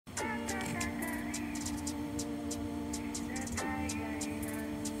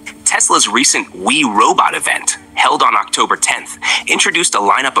Tesla's recent We Robot event, held on October 10th, introduced a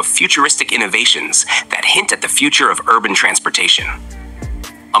lineup of futuristic innovations that hint at the future of urban transportation.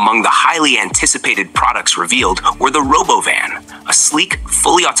 Among the highly anticipated products revealed were the RoboVan, a sleek,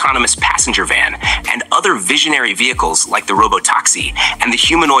 fully autonomous passenger van, and other visionary vehicles like the Robotaxi and the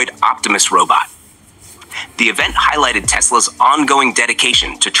humanoid Optimus robot. The event highlighted Tesla's ongoing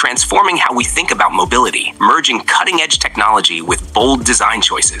dedication to transforming how we think about mobility, merging cutting-edge technology with bold design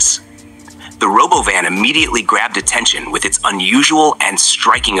choices. The RoboVan immediately grabbed attention with its unusual and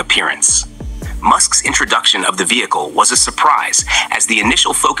striking appearance. Musk's introduction of the vehicle was a surprise, as the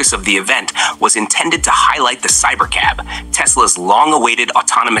initial focus of the event was intended to highlight the Cybercab, Tesla's long-awaited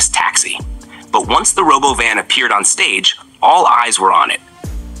autonomous taxi. But once the RoboVan appeared on stage, all eyes were on it.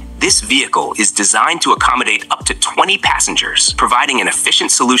 This vehicle is designed to accommodate up to 20 passengers, providing an efficient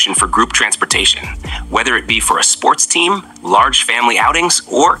solution for group transportation, whether it be for a sports team, large family outings,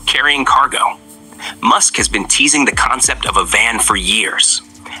 or carrying cargo. Musk has been teasing the concept of a van for years.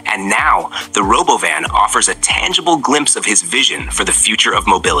 And now, the RoboVan offers a tangible glimpse of his vision for the future of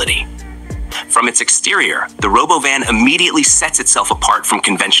mobility. From its exterior, the RoboVan immediately sets itself apart from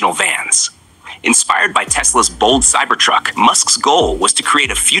conventional vans. Inspired by Tesla's bold Cybertruck, Musk's goal was to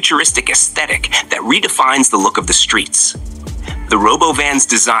create a futuristic aesthetic that redefines the look of the streets. The RoboVan's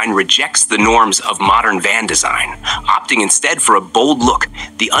design rejects the norms of modern van design, opting instead for a bold look.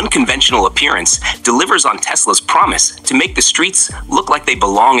 The unconventional appearance delivers on Tesla's promise to make the streets look like they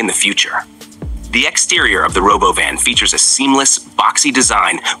belong in the future. The exterior of the RoboVan features a seamless, boxy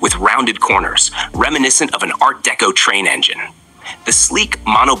design with rounded corners, reminiscent of an Art Deco train engine. The sleek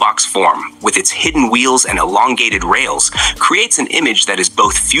monobox form, with its hidden wheels and elongated rails, creates an image that is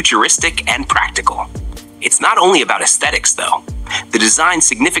both futuristic and practical. It's not only about aesthetics, though. The design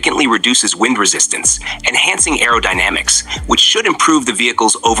significantly reduces wind resistance, enhancing aerodynamics, which should improve the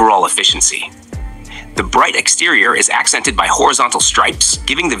vehicle's overall efficiency. The bright exterior is accented by horizontal stripes,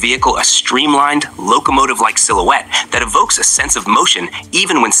 giving the vehicle a streamlined, locomotive-like silhouette that evokes a sense of motion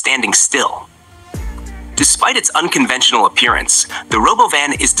even when standing still. Despite its unconventional appearance, the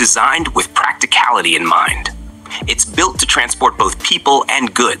RoboVan is designed with practicality in mind. It's built to transport both people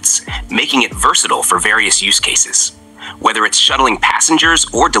and goods, making it versatile for various use cases. Whether it's shuttling passengers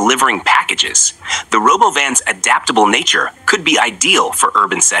or delivering packages, the RoboVan's adaptable nature could be ideal for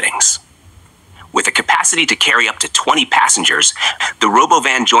urban settings. With a capacity to carry up to 20 passengers, the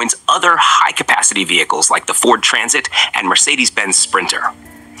RoboVan joins other high-capacity vehicles like the Ford Transit and Mercedes-Benz Sprinter.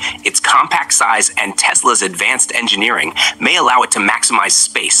 Its compact size and Tesla's advanced engineering may allow it to maximize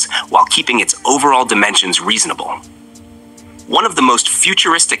space while keeping its overall dimensions reasonable. One of the most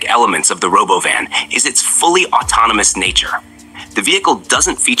futuristic elements of the RoboVan is its fully autonomous nature. The vehicle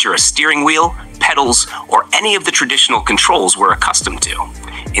doesn't feature a steering wheel, pedals, or any of the traditional controls we're accustomed to.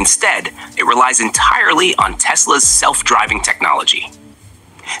 Instead, it relies entirely on Tesla's self-driving technology.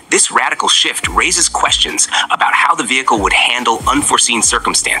 This radical shift raises questions about how the vehicle would handle unforeseen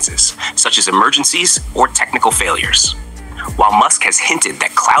circumstances, such as emergencies or technical failures. While Musk has hinted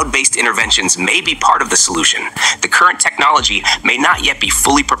that cloud-based interventions may be part of the solution, the current technology may not yet be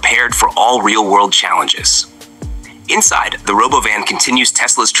fully prepared for all real-world challenges. Inside, the RoboVan continues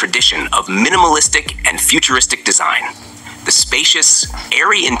Tesla's tradition of minimalistic and futuristic design. The spacious,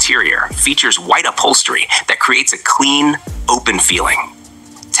 airy interior features white upholstery that creates a clean, open feeling.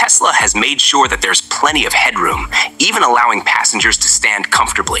 Tesla has made sure that there's plenty of headroom, even allowing passengers to stand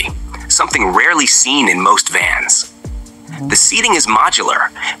comfortably, something rarely seen in most vans. The seating is modular,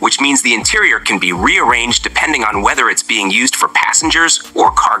 which means the interior can be rearranged depending on whether it's being used for passengers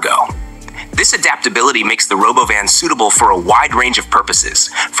or cargo. This adaptability makes the RoboVan suitable for a wide range of purposes,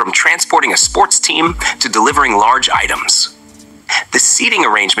 from transporting a sports team to delivering large items. The seating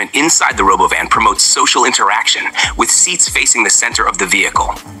arrangement inside the RoboVan promotes social interaction, with seats facing the center of the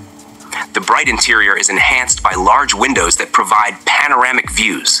vehicle. The bright interior is enhanced by large windows that provide panoramic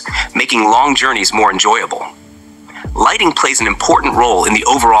views, making long journeys more enjoyable. Lighting plays an important role in the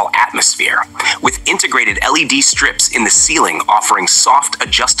overall atmosphere, with integrated LED strips in the ceiling offering soft,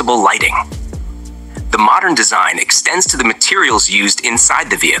 adjustable lighting. The modern design extends to the materials used inside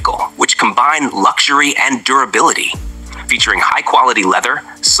the vehicle, which combine luxury and durability, featuring high-quality leather,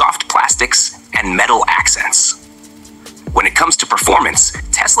 soft plastics, and metal accents. When it comes to performance,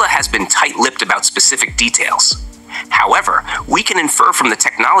 Tesla has been tight-lipped about specific details. However, we can infer from the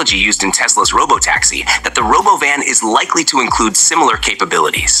technology used in Tesla's Robotaxi that the RoboVan is likely to include similar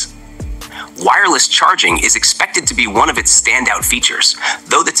capabilities. Wireless charging is expected to be one of its standout features,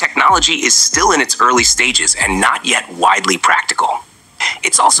 though the technology is still in its early stages and not yet widely practical.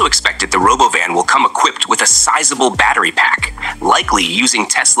 It's also expected the RoboVan will come equipped with a sizable battery pack, likely using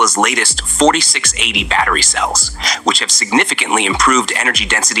Tesla's latest 4680 battery cells, which have significantly improved energy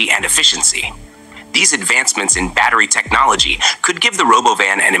density and efficiency. These advancements in battery technology could give the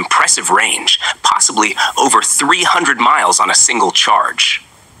RoboVan an impressive range, possibly over 300 miles on a single charge.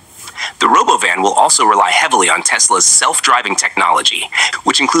 The RoboVan will also rely heavily on Tesla's self-driving technology,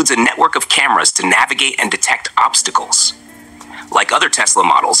 which includes a network of cameras to navigate and detect obstacles. Like other Tesla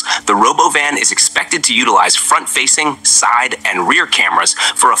models, the RoboVan is expected to utilize front-facing, side, and rear cameras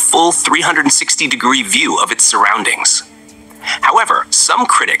for a full 360-degree view of its surroundings. However, some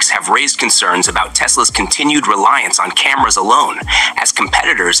critics have raised concerns about Tesla's continued reliance on cameras alone, as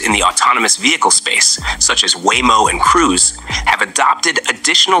competitors in the autonomous vehicle space, such as Waymo and Cruise, have adopted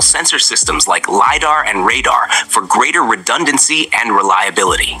additional sensor systems like LiDAR and radar for greater redundancy and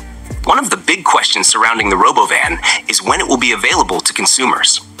reliability. One of the big questions surrounding the RoboVan is when it will be available to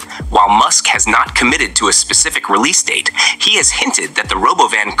consumers. While Musk has not committed to a specific release date, he has hinted that the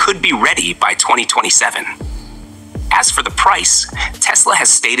RoboVan could be ready by 2027. As for the price, Tesla has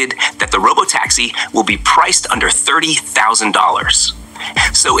stated that the robotaxi will be priced under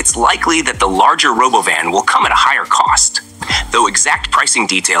 $30,000. So it's likely that the larger RoboVan will come at a higher cost, though exact pricing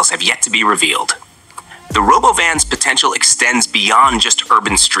details have yet to be revealed. The RoboVan's potential extends beyond just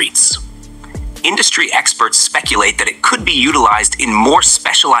urban streets. Industry experts speculate that it could be utilized in more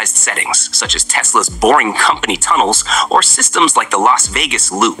specialized settings, such as Tesla's boring company tunnels or systems like the Las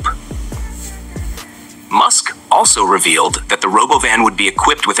Vegas Loop. Musk also revealed that the RoboVan would be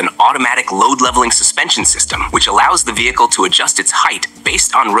equipped with an automatic load-leveling suspension system, which allows the vehicle to adjust its height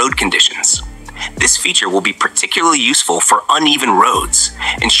based on road conditions. This feature will be particularly useful for uneven roads,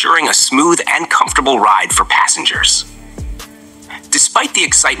 ensuring a smooth and comfortable ride for passengers. Despite the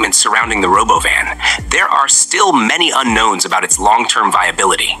excitement surrounding the RoboVan, there are still many unknowns about its long-term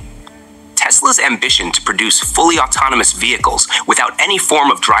viability. Tesla's ambition to produce fully autonomous vehicles without any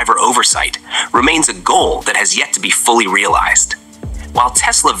form of driver oversight remains a goal that has yet to be fully realized. While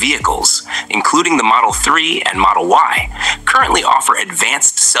Tesla vehicles, including the Model 3 and Model Y, currently offer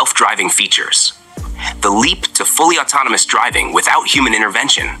advanced self-driving features, the leap to fully autonomous driving without human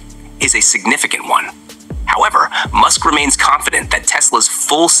intervention is a significant one. However, Musk remains confident that Tesla's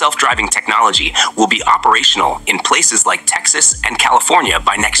full self-driving technology will be operational in places like Texas and California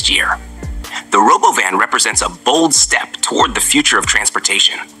by next year. The RoboVan represents a bold step toward the future of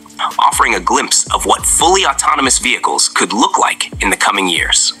transportation, offering a glimpse of what fully autonomous vehicles could look like in the coming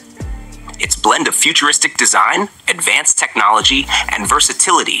years. Its blend of futuristic design, advanced technology, and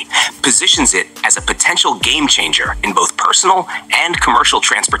versatility positions it as a potential game changer in both personal and commercial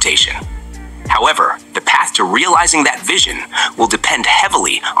transportation. However, the path to realizing that vision will depend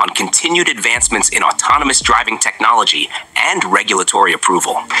heavily on continued advancements in autonomous driving technology and regulatory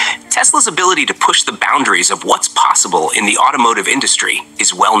approval. Tesla's ability to push the boundaries of what's possible in the automotive industry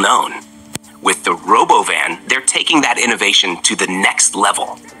is well known. With the RoboVan, they're taking that innovation to the next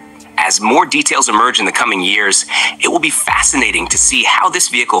level. As more details emerge in the coming years, it will be fascinating to see how this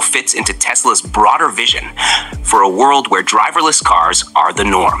vehicle fits into Tesla's broader vision for a world where driverless cars are the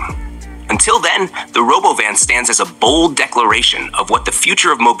norm. Until then, the RoboVan stands as a bold declaration of what the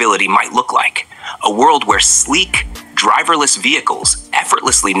future of mobility might look like, a world where sleek, driverless vehicles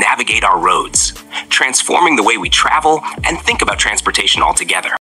effortlessly navigate our roads, transforming the way we travel and think about transportation altogether.